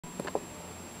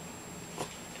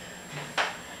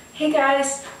Hey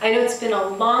guys, I know it's been a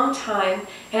long time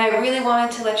and I really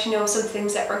wanted to let you know some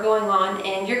things that were going on,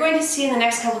 and you're going to see in the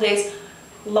next couple days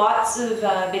lots of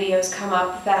videos come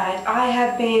up that I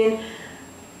have been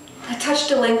a touch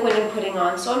delinquent in putting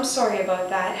on, so I'm sorry about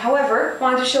that. However,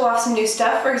 wanted to show off some new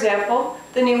stuff. For example,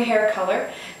 the new hair color.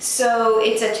 So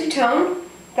it's a two-tone.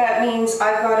 That means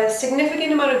I've got a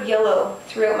significant amount of yellow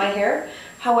throughout my hair.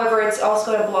 However, it's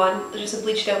also got a blonde, just a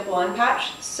bleached out blonde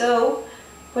patch. So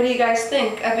what do you guys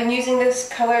think? I've been using this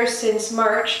color since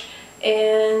March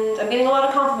and I'm getting a lot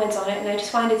of compliments on it, and I just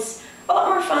find it's a lot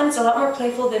more fun. It's a lot more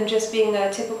playful than just being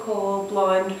a typical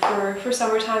blonde for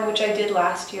summertime, which I did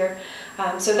last year.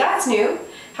 So that's new.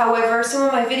 However, some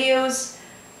of my videos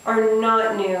are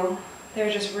not new. They're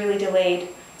just really delayed.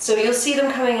 So you'll see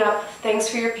them coming up. Thanks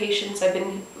for your patience. I've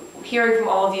been hearing from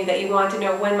all of you that you want to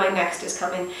know when my next is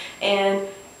coming, and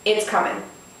it's coming.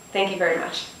 Thank you very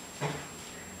much.